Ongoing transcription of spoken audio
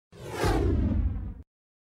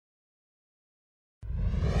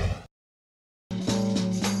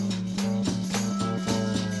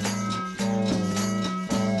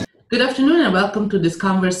Good afternoon and welcome to this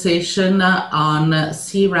conversation on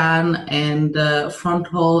CRAN and front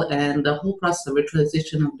haul and the whole process of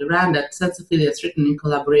virtualization of the RAN that Senza Fili has written in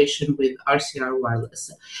collaboration with RCR Wireless.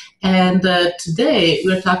 And today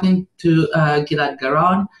we're talking to Gilad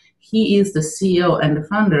Garon. He is the CEO and the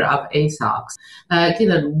founder of ASOCS.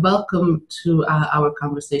 Gilad, welcome to our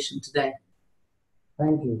conversation today.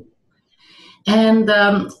 Thank you. And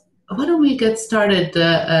why don't we get started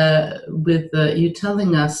with you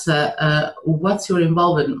telling us what's your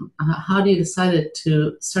involvement? How do you decided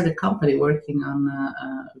to start a company working on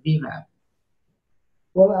VRAM?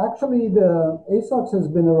 Well, actually, the ASOCS has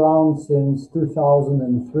been around since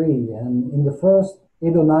 2003, and in the first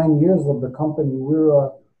 8 or 9 years of the company, we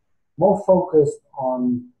were more focused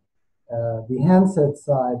on the handset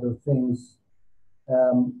side of things.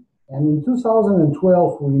 And in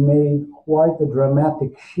 2012, we made quite a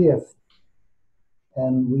dramatic shift,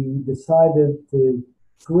 and we decided to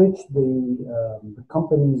switch the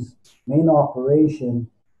company's main operation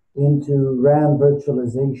into RAN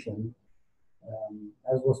virtualization.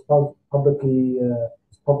 As was public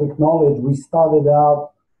knowledge, we started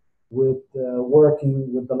out with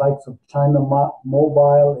working with the likes of China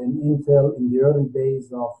Mobile and Intel in the early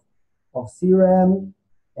days of CRAN.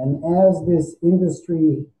 And as this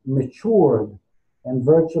industry matured and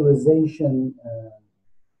virtualization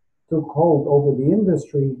took hold over the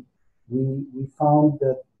industry, we found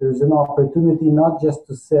that there's an opportunity not just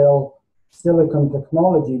to sell silicon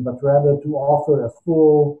technology, but rather to offer a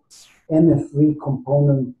full NFV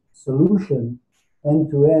component solution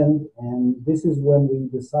end-to-end. And this is when we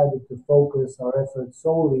decided to focus our efforts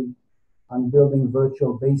solely on building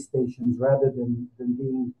virtual base stations rather than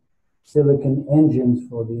being silicon engines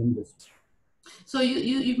for the industry. So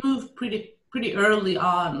you moved pretty early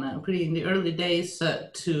on, pretty in the early days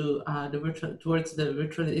towards the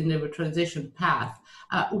virtualization path.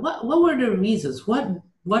 What were the reasons?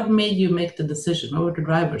 What made you make the decision? What were the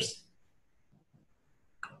drivers?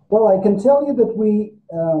 Well, I can tell you that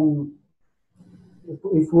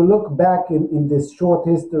if we look back in this short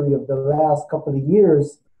history of the last couple of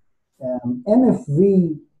years,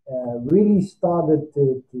 NFV really started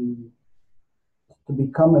to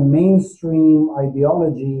become a mainstream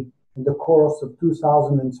ideology in the course of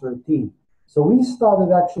 2013. So we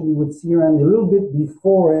started actually with CRAN a little bit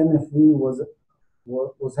before NFV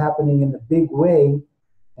was happening in a big way,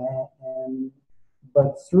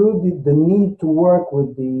 but through the need to work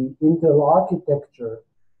with the Intel architecture,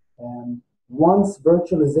 and once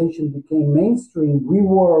virtualization became mainstream, we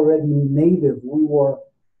were already native. We were,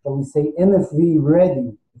 shall we say, NFV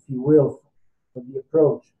ready, if you will, for the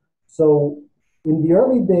approach. So in the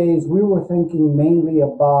early days, we were thinking mainly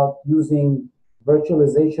about using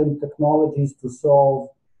virtualization technologies to solve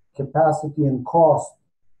capacity and cost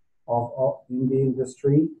in the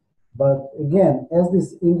industry. But again, as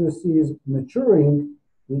this industry is maturing,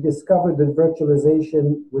 we discovered that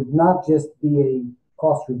virtualization would not just be a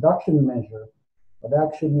cost reduction measure, but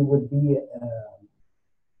actually would be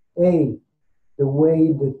the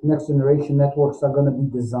way that next generation networks are going to be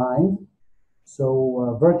designed.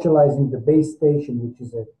 So virtualizing the base station, which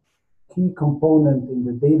is a key component in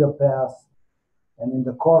the data path and in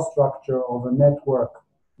the cost structure of a network,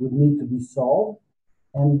 would need to be solved.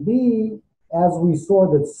 And B, as we saw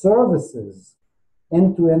that services,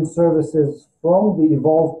 end-to-end services from the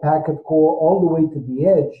evolved packet core all the way to the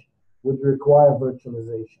edge would require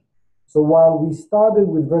virtualization. So while we started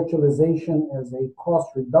with virtualization as a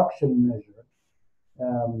cost reduction measure,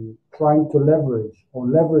 trying to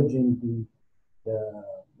leveraging the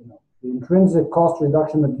intrinsic cost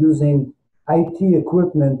reduction of using IT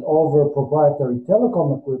equipment over proprietary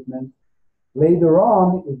telecom equipment, later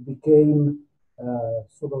on it became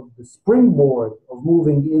sort of the springboard of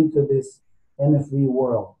moving into this NFV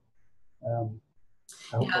world. I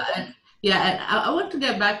want to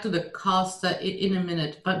get back to the cost in a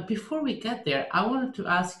minute, but before we get there, I wanted to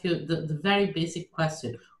ask you the very basic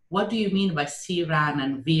question. What do you mean by CRAN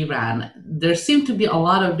and VRAN? There seem to be a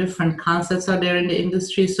lot of different concepts out there in the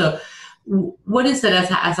industry. So what is it as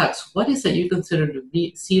ASOCS? What is it you consider to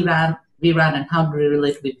be CRAN, VRAN, and how do they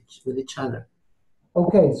relate with each other?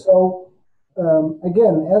 Okay, so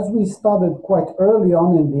again, as we started quite early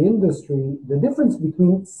on in the industry, the difference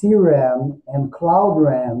between CRAN and Cloud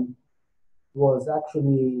RAN was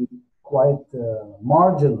actually quite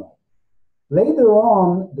marginal. Later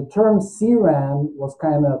on, the term CRAN was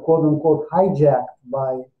kind of quote-unquote hijacked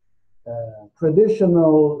by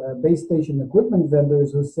traditional base station equipment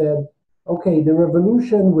vendors who said, okay, the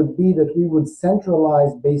revolution would be that we would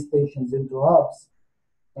centralize base stations into hubs.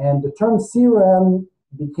 And the term CRAN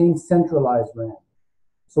became centralized RAN.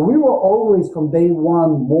 So we were always from day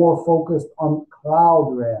one more focused on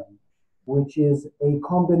Cloud RAN, which is a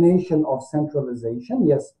combination of centralization.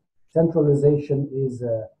 Yes, centralization is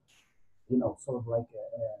sort of like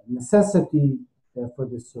a necessity for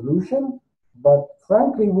this solution. But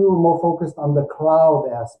frankly, we were more focused on the cloud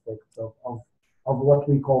aspects of what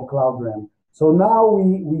we call Cloud RAN. So now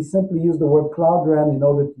we simply use the word Cloud RAN in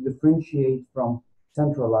order to differentiate from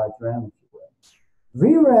centralized RAN, if you will.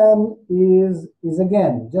 vRAN is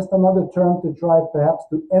again, just another term to try perhaps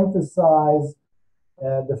to emphasize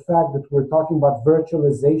the fact that we're talking about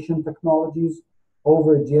virtualization technologies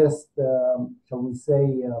over just, shall we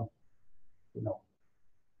say,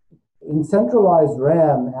 in centralized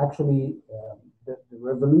RAN, actually, the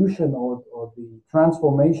revolution or the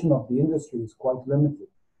transformation of the industry is quite limited.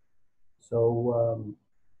 So,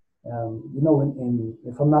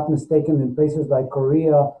 if I'm not mistaken, in places like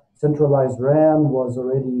Korea, centralized RAN was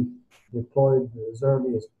already deployed as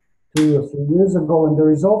early as 2 or 3 years ago, and the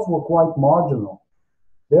results were quite marginal.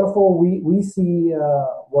 Therefore, we see,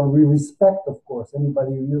 we respect, of course,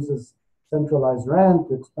 anybody who uses centralized RAN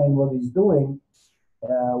to explain what he's doing.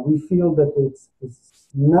 We feel that it's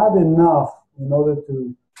not enough in order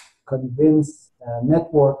to convince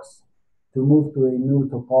networks to move to a new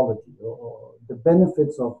topology, or the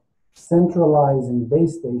benefits of centralizing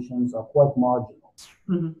base stations are quite marginal.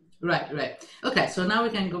 Mm-hmm. Right. Okay, so now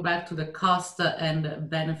we can go back to the cost and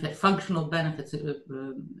benefit, functional benefits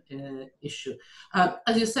issue.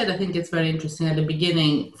 As you said, I think it's very interesting. At the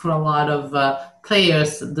beginning, for a lot of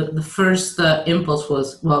players, the first impulse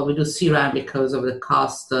was, well, we do CRAN because of the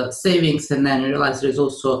cost savings, and then we realized there's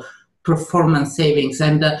also performance savings,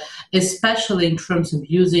 and especially in terms of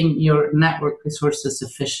using your network resources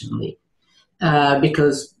efficiently,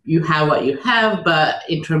 because you have what you have, but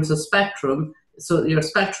in terms of spectrum, so your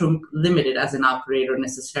spectrum limited as an operator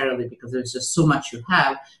necessarily because there's just so much you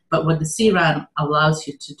have. But what the CRAN allows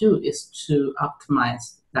you to do is to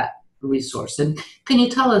optimize that resource. And can you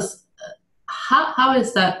tell us how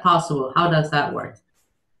is that possible? How does that work?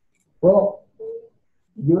 Well,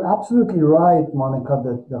 you're absolutely right, Monica,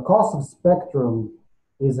 that the cost of spectrum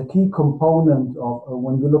is a key component of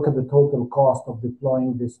when you look at the total cost of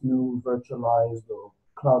deploying this new virtualized or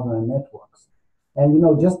Cloud RAN networks. And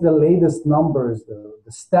just the latest numbers, the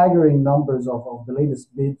staggering numbers of the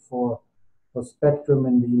latest bid for spectrum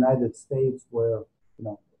in the United States, where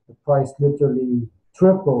the price literally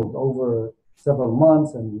tripled over several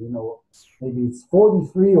months, and maybe it's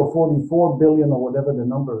 43 or 44 billion or whatever the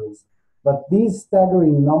number is. But these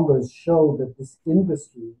staggering numbers show that this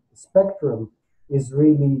industry, the spectrum, is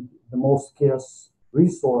really the most scarce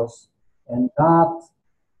resource, and not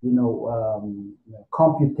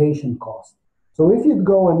computation cost. So if you'd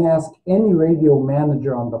go and ask any radio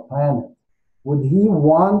manager on the planet, would he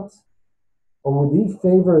want or would he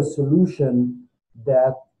favor a solution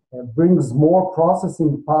that brings more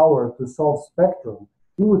processing power to solve spectrum?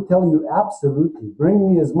 He would tell you, absolutely,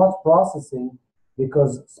 bring me as much processing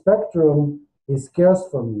because spectrum is scarce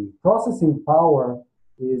for me. Processing power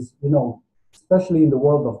is, especially in the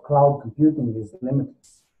world of cloud computing, is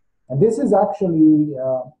limitless. And this is actually,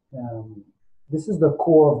 this is the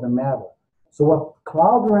core of the matter. So what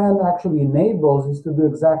Cloud RAN actually enables is to do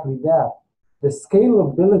exactly that. The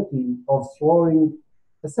scalability of throwing,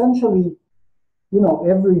 essentially,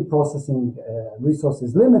 every processing resource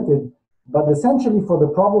is limited, but essentially for the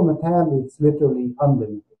problem at hand, it's literally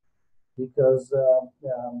unlimited. Because,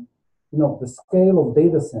 the scale of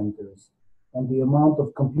data centers and the amount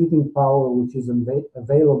of computing power which is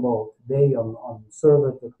available today on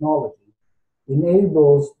server technology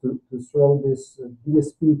enables to throw this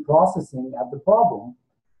DSP processing at the problem.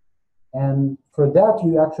 And for that,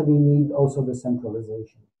 you actually need also the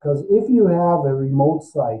centralization. Because if you have a remote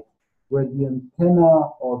site where the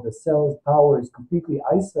antenna or the cell tower is completely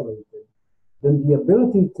isolated, then the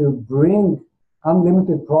ability to bring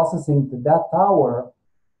unlimited processing to that tower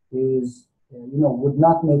is, would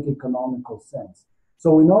not make economical sense.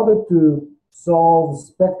 So in order to solve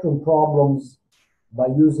spectrum problems by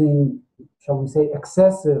using, shall we say,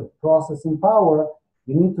 excessive processing power,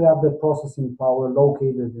 you need to have that processing power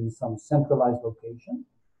located in some centralized location.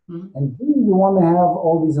 Mm-hmm. And then you want to have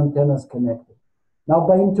all these antennas connected. Now,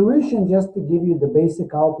 by intuition, just to give you the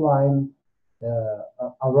basic outline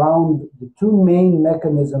around the two main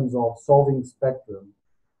mechanisms of solving spectrum,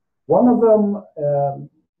 one of them,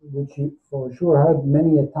 which you for sure heard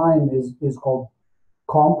many a time, is called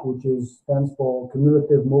COMP, which stands for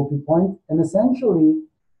Cumulative Multipoint. And essentially,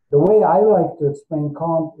 the way I like to explain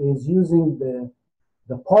COMP is using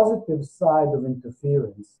the positive side of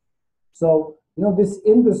interference. So this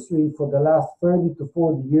industry for the last 30 to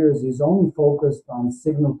 40 years is only focused on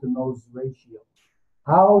signal-to-noise ratio,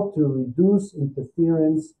 how to reduce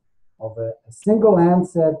interference of a single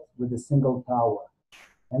handset with a single tower,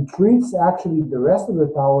 and treats actually the rest of the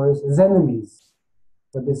towers as enemies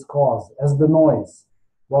for this cause, as the noise.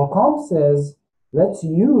 While Comp says, let's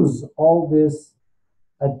use all this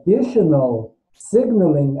additional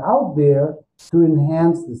signaling out there to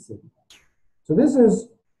enhance the signal. So this is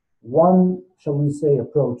one, shall we say,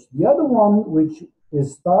 approach. The other one, which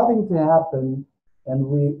is starting to happen, and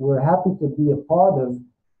we're happy to be a part of,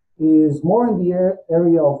 is more in the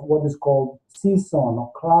area of what is called CSON,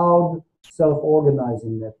 or Cloud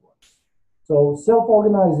Self-Organizing Networks. So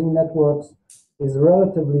self-organizing networks is a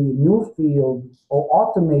relatively new field, or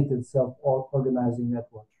automated self-organizing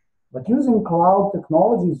network. But using cloud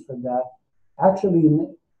technologies for that actually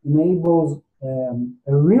enables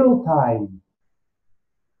a real-time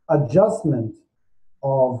adjustment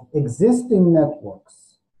of existing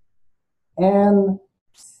networks and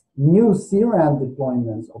new CRAN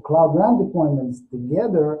deployments or Cloud RAN deployments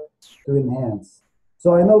together to enhance.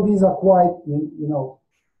 So I know these are quite,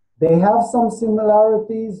 they have some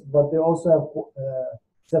similarities, but they also have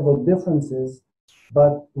several differences.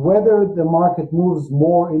 But whether the market moves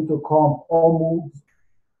more into comp or moves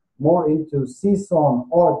more into CSON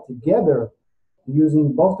or together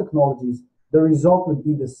using both technologies, the result would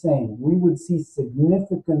be the same. We would see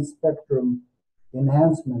significant spectrum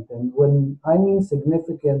enhancement. And when I mean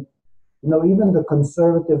significant, even the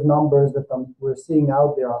conservative numbers that we're seeing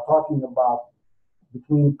out there are talking about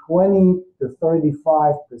between 20 to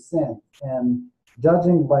 35%. And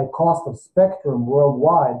judging by cost of spectrum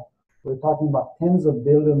worldwide, we're talking about tens of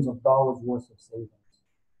billions of dollars worth of savings.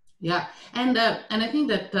 Yeah, and I think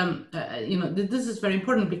that this is very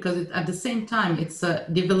important because at the same time it's the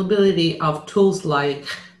availability of tools like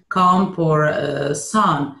Comp or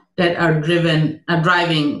SON that are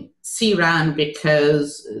driving CRAN,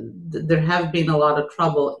 because there have been a lot of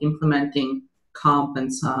trouble implementing Comp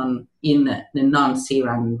and SON in a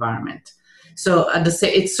non-CRAN environment. So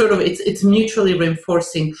it's mutually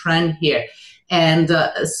reinforcing trend here. And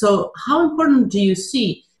so how important do you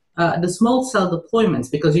see the small cell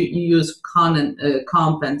deployments, because you use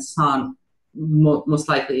Comp and SON most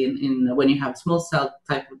likely in when you have small cell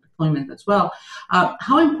type of deployment as well.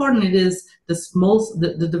 How important it is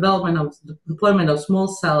the development of the deployment of small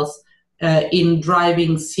cells in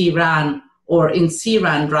driving CRAN, or in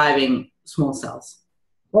CRAN driving small cells?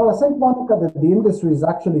 Well, I think, Monica, that the industry is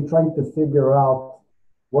actually trying to figure out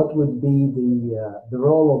what would be the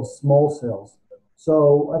role of small cells.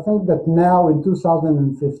 So I think that now in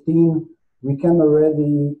 2015, we can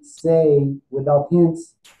already say without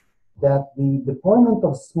hints that the deployment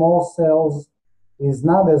of small cells is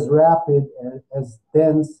not as rapid, as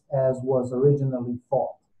dense as was originally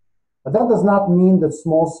thought. But that does not mean that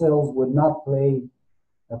small cells would not play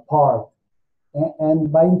a part.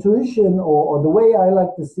 And by intuition, or the way I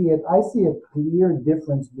like to see it, I see a clear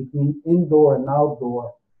difference between indoor and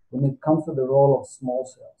outdoor when it comes to the role of small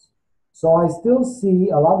cells. So I still see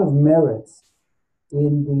a lot of merits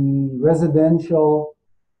in the residential,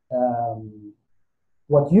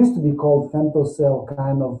 what used to be called femtocell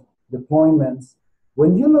kind of deployments.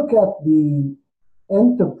 When you look at the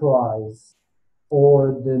enterprise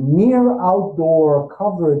or the near outdoor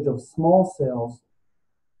coverage of small cells,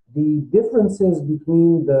 the differences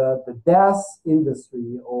between the DAS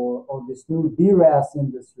industry or this new DRAS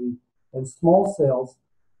industry and small cells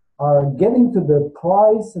are getting to the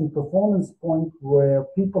price and performance point where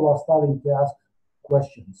people are starting to ask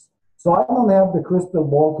questions. So I don't have the crystal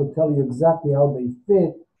ball to tell you exactly how they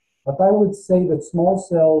fit, but I would say that small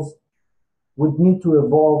cells would need to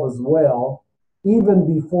evolve as well, even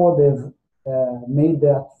before they've made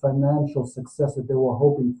that financial success that they were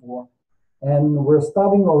hoping for. And we're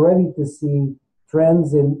starting already to see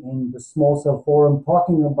trends in the small cell forum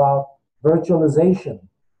talking about virtualization.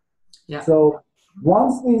 Yeah. So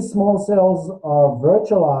once these small cells are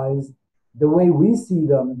virtualized, the way we see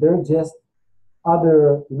them, they're just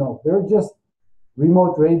they're just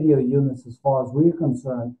remote radio units as far as we're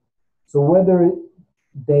concerned. So whether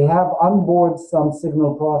they have onboard some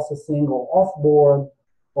signal processing or offboard,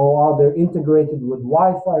 or are they integrated with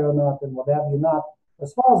Wi-Fi or not, and what have you not,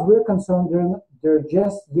 as far as we're concerned, they're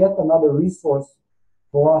just yet another resource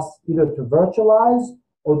for us either to virtualize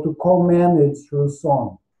or to co-manage through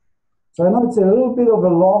SON. So I know it's a little bit of a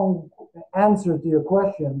long answer to your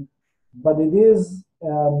question, but it is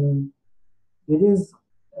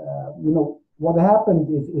what happened,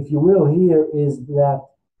 if you will, here is that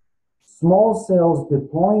small cells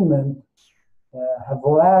deployment have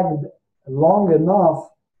lagged long enough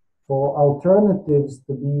for alternatives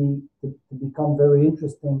to become very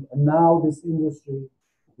interesting. And now this industry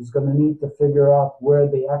is going to need to figure out where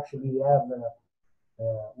they actually have,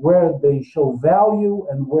 where they show value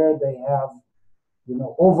and where they have,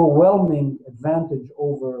 overwhelming advantage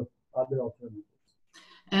over other alternatives.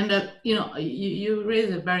 And you raise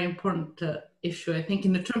a very important issue, I think,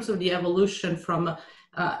 in the terms of the evolution from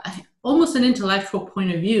almost an intellectual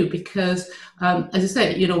point of view, because as you said,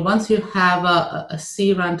 once you have a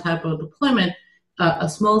CRAN type of deployment, a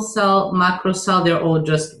small cell, macro cell, they're all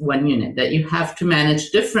just one unit that you have to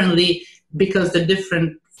manage differently because the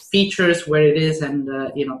different features where it is and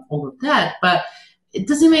all of that. But it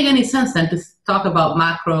doesn't make any sense then to talk about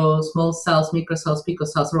macro, small cells, micro cells, pico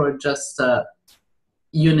cells, or just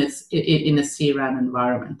units in a CRAN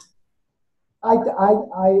environment.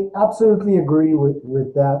 I absolutely agree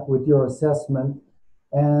with that, with your assessment.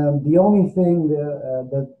 And the only thing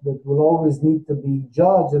that will always need to be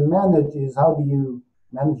judged and managed is how do you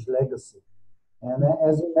manage legacy. And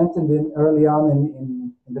as you mentioned early on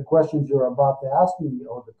in the questions you're about to ask me,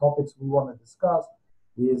 or the topics we want to discuss,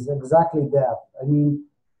 is exactly that. I mean,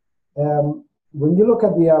 when you look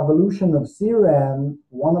at the evolution of CRAN,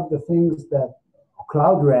 one of the things that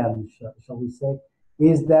Cloud RAN, shall we say,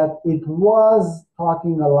 is that it was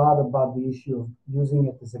talking a lot about the issue of using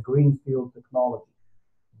it as a greenfield technology.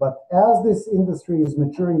 But as this industry is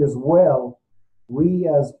maturing as well, we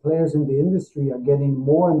as players in the industry are getting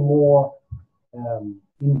more and more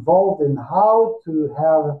involved in how to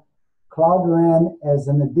have Cloud RAN as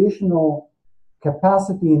an additional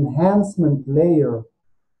capacity enhancement layer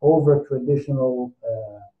over traditional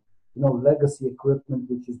legacy equipment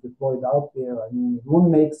which is deployed out there. I mean, it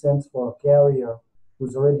wouldn't make sense for a carrier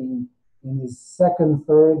who's already in his second,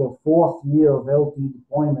 third, or fourth year of LTE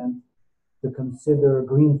deployment to consider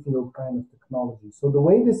greenfield kind of technology. So the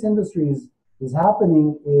way this industry is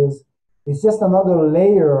happening is it's just another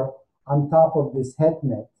layer on top of this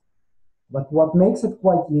HETnet. But what makes it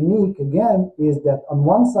quite unique, again, is that on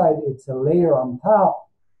one side, it's a layer on top,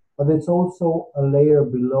 but it's also a layer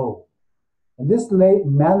below. And this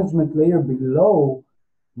management layer below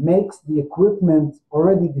makes the equipment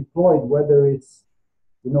already deployed, whether it's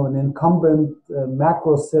an incumbent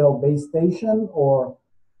macro cell base station or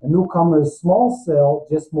a newcomer's small cell,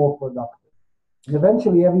 just more productive. And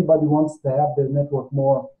eventually, everybody wants to have their network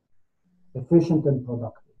more efficient and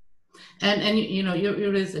productive. And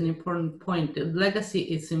you raise an important point. Legacy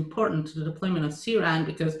is important to the deployment of CRAN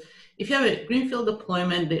because if you have a greenfield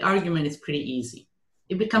deployment, the argument is pretty easy.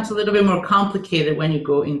 It becomes a little bit more complicated when you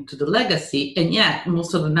go into the legacy, and yet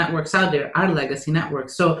most of the networks out there are legacy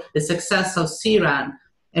networks. So the success of CRAN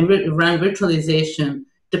and RAN virtualization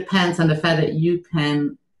depends on the fact that you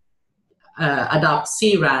can adopt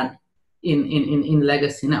CRAN in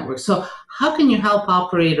legacy networks. So how can you help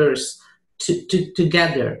operators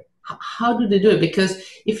together? How do they do it? Because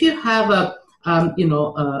if you have a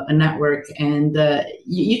network and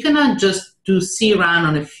you cannot just do CRAN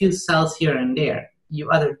on a few cells here and there. You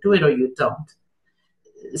either do it or you don't.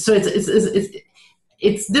 So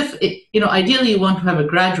ideally you want to have a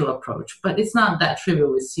gradual approach, but it's not that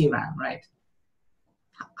trivial with CRAN, right?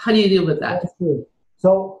 How do you deal with that? That's true.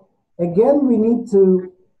 So again, we need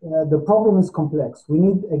to, the problem is complex. We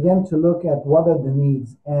need, again, to look at what are the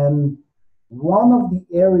needs. And one of the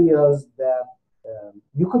areas that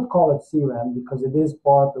you could call it CRAN because it is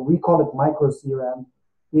we call it micro CRAN,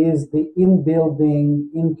 is the in-building,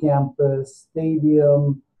 in-campus,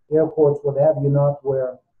 stadium, airports, what have you not,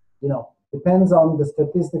 where, depends on the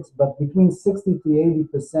statistics, but between 60 to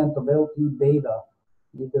 80% of LTE data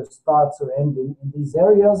either starts or ends in these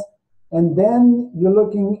areas. And then you're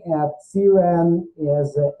looking at CRAN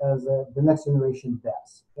as the next generation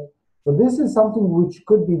DAS. Okay? So this is something which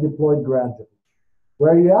could be deployed gradually.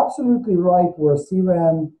 Where you're absolutely right, where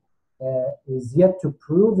CRAN is yet to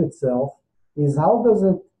prove itself, is how does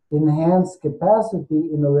it enhance capacity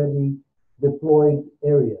in already deployed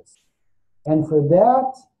areas. And for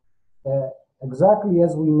that, exactly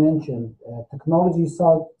as we mentioned, technologies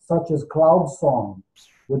such as Cloud Song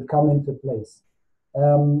would come into place,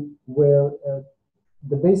 where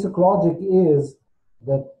the basic logic is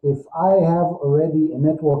that if I have already a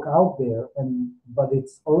network out there, but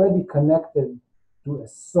it's already connected to a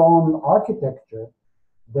SON architecture,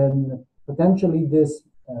 then potentially this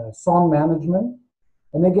SON management,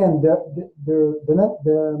 and again,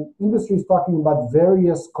 the industry is talking about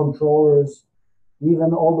various controllers,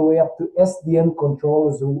 even all the way up to SDN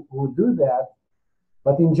controllers who do that.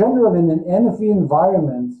 But in general, in an NFV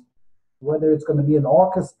environment, whether it's going to be an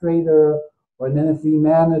orchestrator or an NFV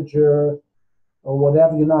manager, or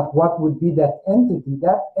whatever you not, what would be that entity?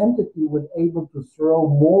 That entity would able to throw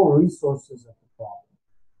more resources at the problem.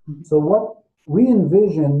 Mm-hmm. So what we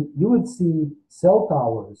envision, you would see cell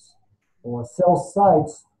towers or cell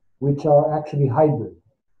sites which are actually hybrid.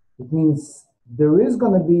 It means there is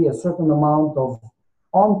going to be a certain amount of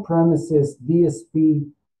on-premises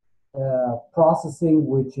DSP processing,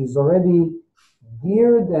 which is already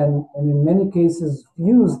geared and in many cases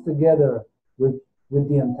fused together with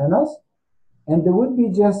the antennas. And there would be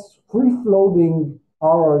just free-floating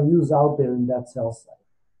RRUs out there in that cell site.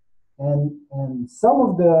 And some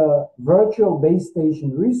of the virtual base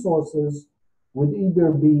station resources would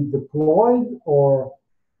either be deployed or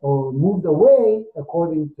moved away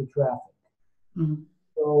according to traffic. Mm-hmm.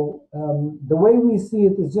 So the way we see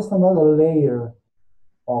it is just another layer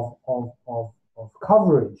of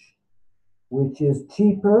coverage, which is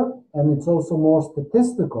cheaper and it's also more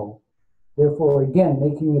statistical. Therefore, again,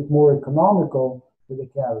 making it more economical for the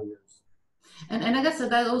carriers. And I guess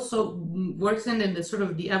that also works in the sort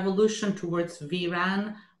of the evolution towards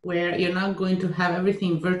vRAN, where you're not going to have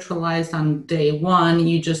everything virtualized on day one.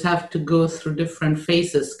 You just have to go through different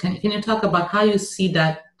phases. Can you talk about how you see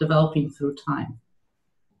that developing through time?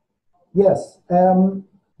 Yes.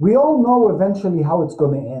 We all know eventually how it's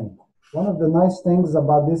going to end. One of the nice things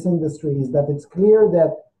about this industry is that it's clear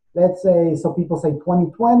that, let's say, so people say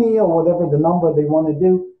 2020 or whatever the number they want to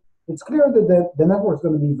do, it's clear that the network is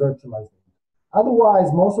going to be virtualized.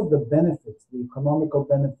 Otherwise, most of the benefits, the economical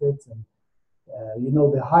benefits and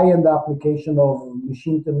the high-end application of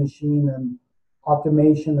machine-to-machine and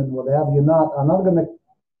automation and what have you not, are not going to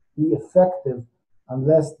be effective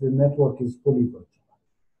unless the network is fully virtualized.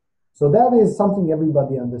 So that is something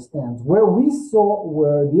everybody understands. Where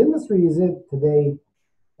the industry is today,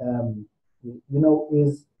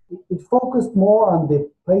 is it focused more on the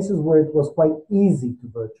places where it was quite easy to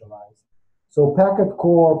virtualize. So packet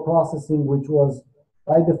core processing, which was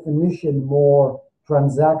by definition more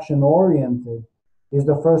transaction oriented, is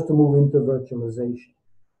the first to move into virtualization.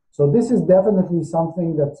 So this is definitely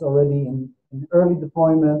something that's already in early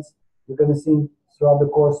deployments. You're going to see throughout the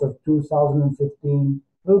course of 2015,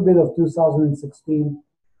 a little bit of 2016,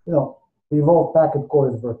 the evolved packet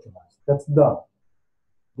core is virtualized. That's done.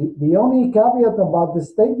 The only caveat about this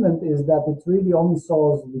statement is that it really only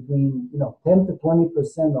solves between 10 to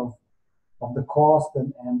 20% of the cost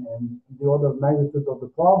and the order of magnitude of the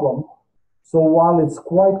problem. So while it's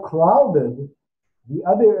quite crowded, the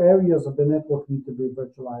other areas of the network need to be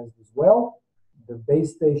virtualized as well. The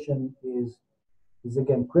base station is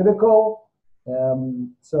again critical.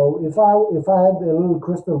 So if I had a little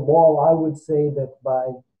crystal ball, I would say that by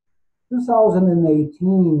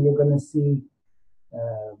 2018, you're going to see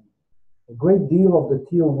a great deal of the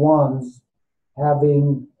tier ones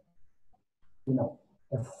having,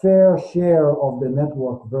 a fair share of the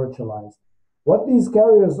network virtualized. What these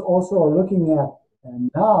carriers also are looking at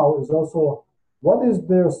now is also what is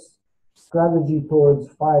their strategy towards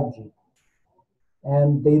 5G.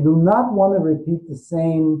 And they do not want to repeat the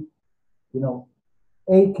same,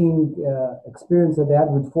 aching experience that they had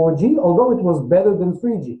with 4G, although it was better than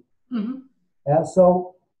 3G. Mm-hmm.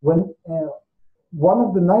 So when one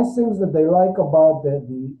of the nice things that they like about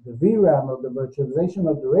the vRAN or the virtualization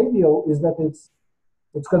of the radio is that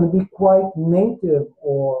it's going to be quite native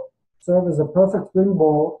or serve as a perfect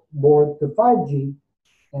springboard to 5G,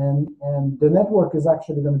 and the network is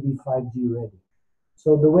actually going to be 5G ready.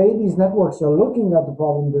 So the way these networks are looking at the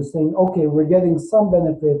problem, they're saying, okay, we're getting some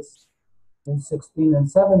benefits in 16 and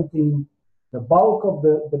 17, the bulk of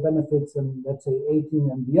the benefits in, let's say, 18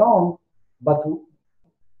 and beyond, but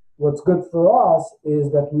what's good for us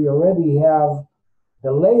is that we already have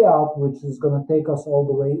the layout, which is going to take us all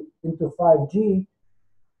the way into 5G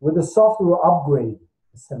with a software upgrade,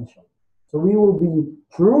 essentially. So we will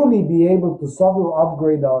truly be able to software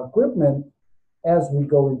upgrade our equipment as we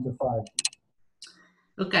go into 5G.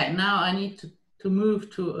 Okay, now I need to move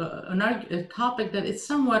to a topic that is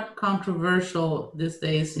somewhat controversial these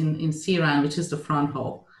days in C-RAN, which is the front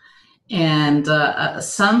haul. And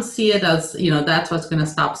some see it as, that's what's going to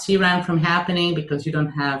stop C-RAN from happening because you don't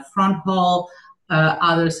have front haul.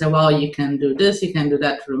 Others say, well, you can do this, you can do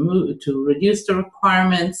that to reduce the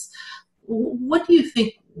requirements. What do you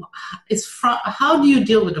think how do you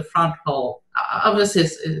deal with the front haul? Obviously,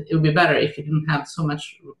 it would be better if you didn't have so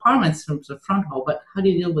much requirements in terms of front haul, but how do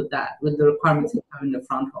you deal with that, with the requirements you have in the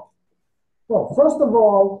front haul? Well, first of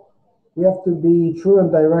all, we have to be true and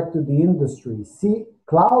direct to the industry. See,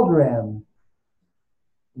 Cloud RAN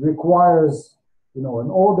requires, an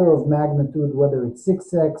order of magnitude, whether it's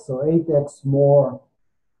 6x or 8x more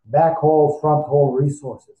backhaul, front haul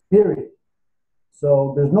resources, period.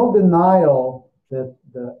 So there's no denial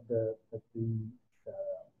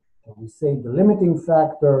we say the limiting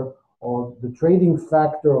factor or the trading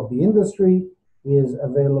factor of the industry is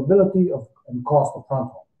availability of and cost of front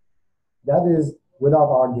haul. That is without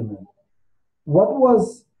argument. What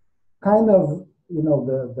was kind of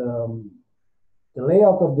the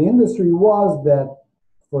layout of the industry was that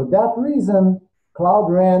for that reason, Cloud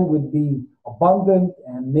RAN would be abundant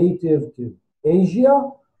and native to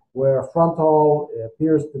Asia, where front haul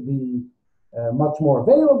appears to be much more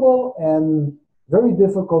available and very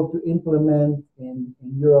difficult to implement in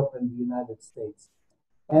Europe and the United States.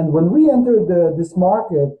 And when we entered this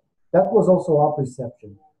market, that was also our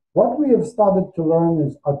perception. What we have started to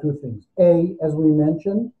learn are two things. A, as we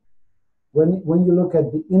mentioned, when you look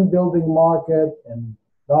at the in-building market and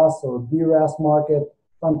DAS or DRAS market,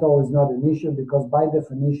 front haul is not an issue because by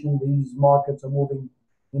definition, these markets are moving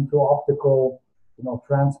into optical,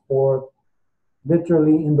 transport,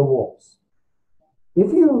 literally in the walls.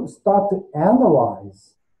 If you start to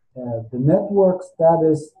analyze the network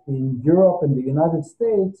status in Europe and the United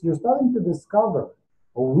States, you're starting to discover,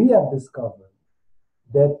 or we have discovered,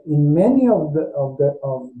 that in many of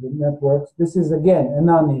the networks, this is again a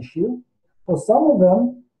non-issue. For some of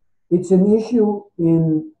them, it's an issue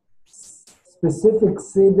in specific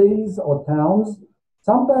cities or towns,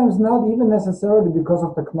 sometimes not even necessarily because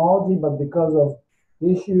of technology, but because of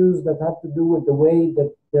issues that have to do with the way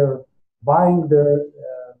that they're buying the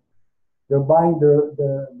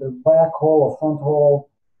backhaul or front haul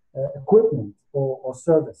equipment or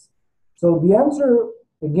service. So the answer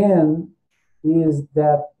again is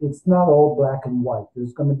that it's not all black and white.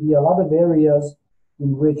 There's going to be a lot of areas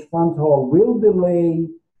in which front haul will delay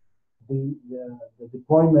the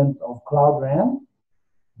deployment of Cloud RAN.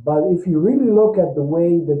 But if you really look at the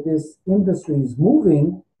way that this industry is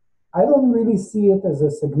moving, I don't really see it as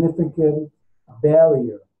a significant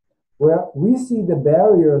barrier. Where we see the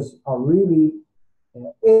barriers are really,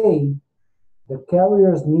 the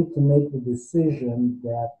carriers need to make the decision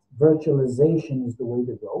that virtualization is the way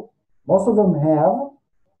to go. Most of them have,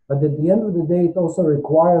 but at the end of the day, it also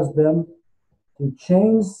requires them to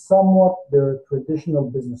change somewhat their traditional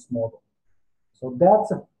business model. So that's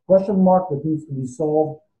a question mark that needs to be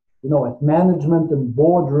solved, at management and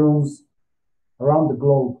boardrooms around the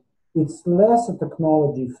globe. It's less a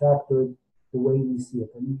technology factor the way we see it.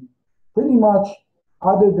 I mean, pretty much,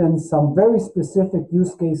 other than some very specific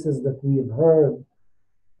use cases that we have heard,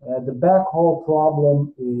 the backhaul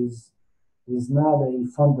problem is not a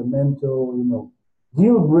fundamental,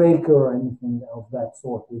 deal breaker or anything of that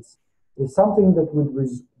sort. It's something that would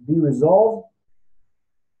be resolved.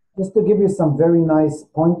 Just to give you some very nice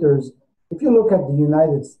pointers, if you look at the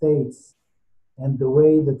United States and the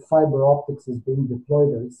way that fiber optics is being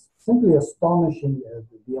deployed, it's simply astonishing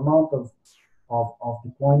the amount of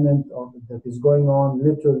deployment that is going on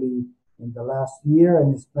literally in the last year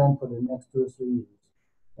and is planned for the next 2 or 3 years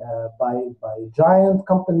by giant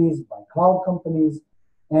companies, by cloud companies,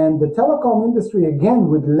 and the telecom industry again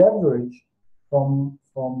would leverage from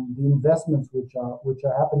the investments which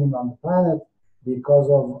are happening on the planet because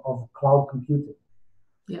of cloud computing.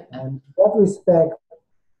 Yeah. And in that respect,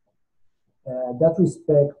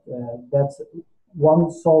 that's one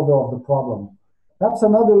solver of the problem. Perhaps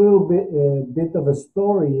another little bit of a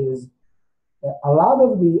story is a lot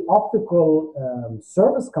of the optical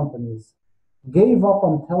service companies gave up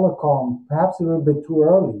on telecom perhaps a little bit too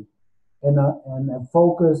early and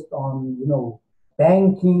focused on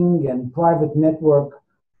banking and private network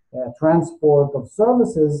transport of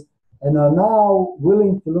services, and are now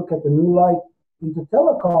willing to look at the new light into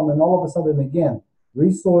telecom, and all of a sudden again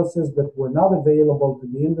resources that were not available to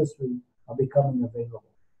the industry are becoming available.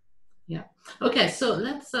 Yeah. Okay. So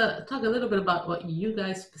let's talk a little bit about what you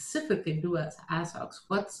guys specifically do as ASOCS.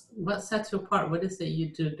 What sets you apart? What is it you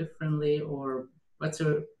do differently, or what's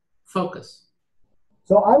your focus?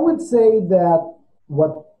 So I would say that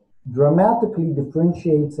what dramatically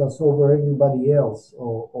differentiates us over everybody else,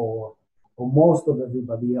 or most of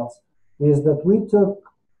everybody else, is that we took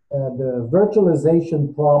the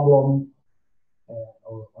virtualization problem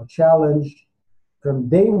or challenge from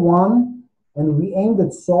day one, and we aimed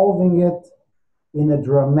at solving it in a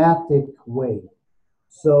dramatic way.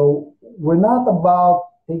 So we're not about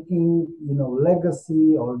taking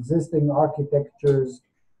legacy or existing architectures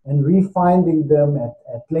and refining them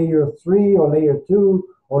at layer 3 or layer 2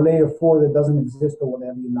 or layer 4 that doesn't exist or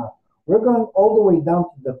whatever you not. We're going all the way down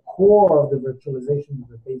to the core of the virtualization of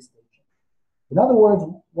the base station. In other words,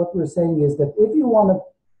 what we're saying is that if you want to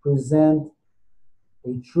present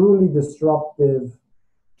a truly disruptive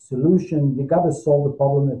solution, you got to solve the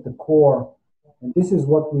problem at the core, and this is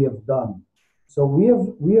what we have done. So we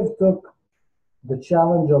have took the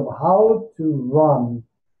challenge of how to run,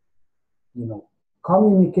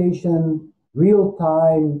 communication,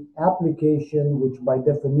 real-time application, which by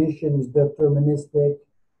definition is deterministic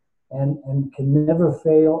and can never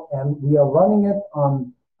fail. And we are running it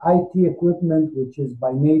on IT equipment, which is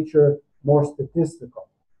by nature more statistical.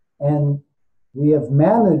 And we have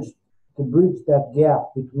managed to bridge that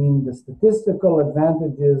gap between the statistical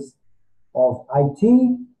advantages of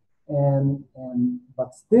IT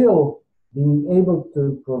but still being able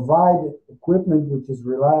to provide equipment which is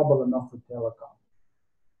reliable enough for telecom.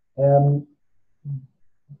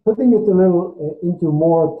 Putting it a little into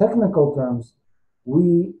more technical terms,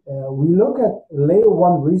 we look at layer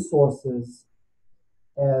one resources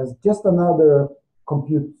as just another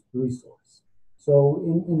compute resource.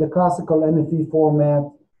 So in the classical NFV format,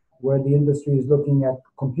 where the industry is looking at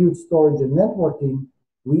compute, storage, and networking,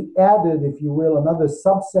 we added, if you will, another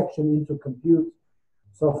subsection into compute.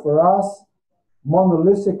 So for us,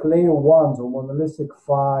 monolithic layer ones or monolithic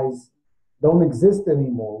PHYs don't exist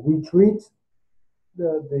anymore. We treat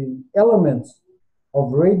the elements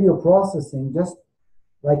of radio processing just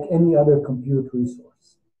like any other compute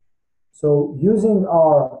resource. So using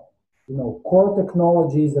our core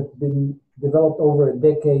technologies that have been developed over a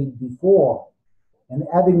decade before and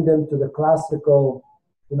adding them to the classical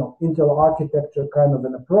Intel architecture kind of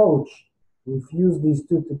an approach, we fuse these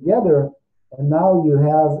two together, and now you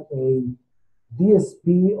have a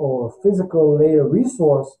DSP or physical layer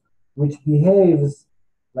resource which behaves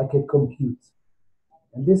like a compute.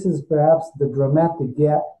 And this is perhaps the dramatic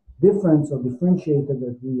difference or differentiator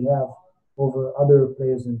that we have over other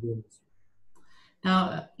players in the industry.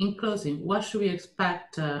 Now, in closing, what should we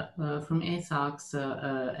expect from ASOCS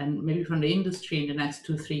and maybe from the industry in the next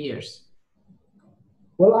 2-3 years?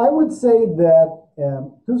 Well, I would say that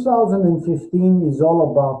 2015 is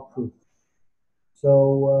all about proof.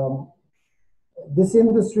 So this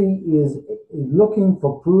industry is looking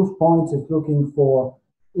for proof points. It's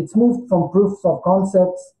moved from proofs of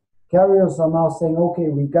concepts. Carriers are now saying, okay,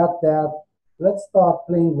 we got that. Let's start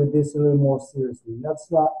playing with this a little more seriously. Let's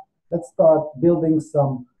start building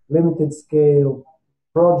some limited scale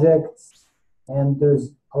projects. And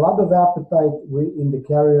there's a lot of appetite in the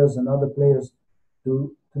carriers and other players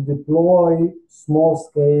to deploy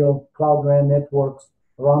small-scale Cloud RAN networks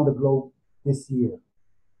around the globe this year.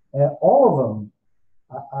 All of them,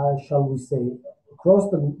 shall we say, across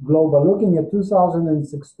the globe are looking at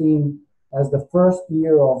 2016 as the first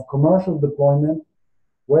year of commercial deployment,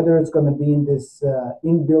 whether it's going to be in this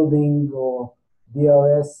in-building or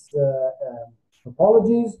DRS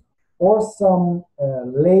topologies or some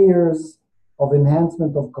layers of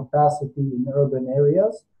enhancement of capacity in urban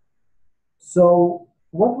areas. So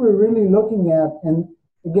what we're really looking at, and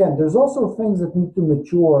again, there's also things that need to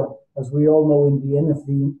mature, as we all know, in the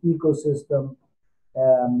NFV ecosystem.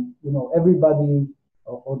 Everybody,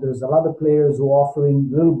 or there's a lot of players who are offering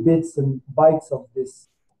little bits and bytes of this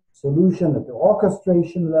solution at the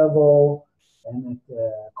orchestration level and at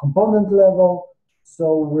the component level.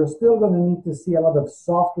 So we're still going to need to see a lot of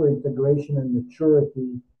software integration and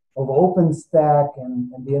maturity of OpenStack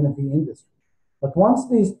and the NFV industry. But once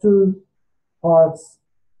these two parts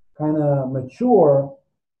kind of mature,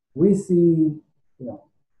 we see,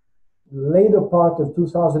 later part of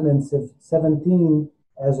 2017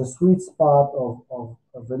 as a sweet spot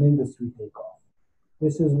of an industry takeoff.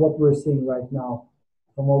 This is what we're seeing right now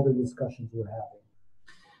from all the discussions we're having.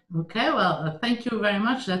 Okay, well, thank you very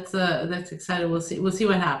much. That's exciting. We'll see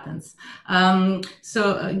what happens.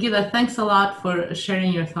 Gilad, thanks a lot for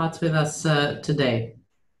sharing your thoughts with us today.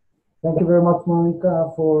 Thank you very much,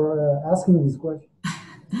 Monica, for asking these questions.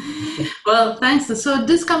 Well, thanks. So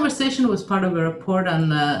this conversation was part of a report on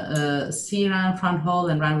CRAN, fronthaul,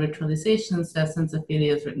 and RAN virtualizations that Senza Fili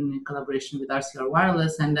has written in collaboration with RCR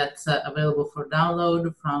Wireless, and that's available for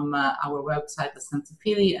download from our website, the Senza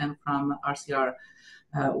Fili, and from RCR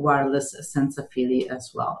Wireless Senza Fili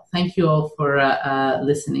as well. Thank you all for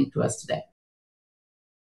listening to us today.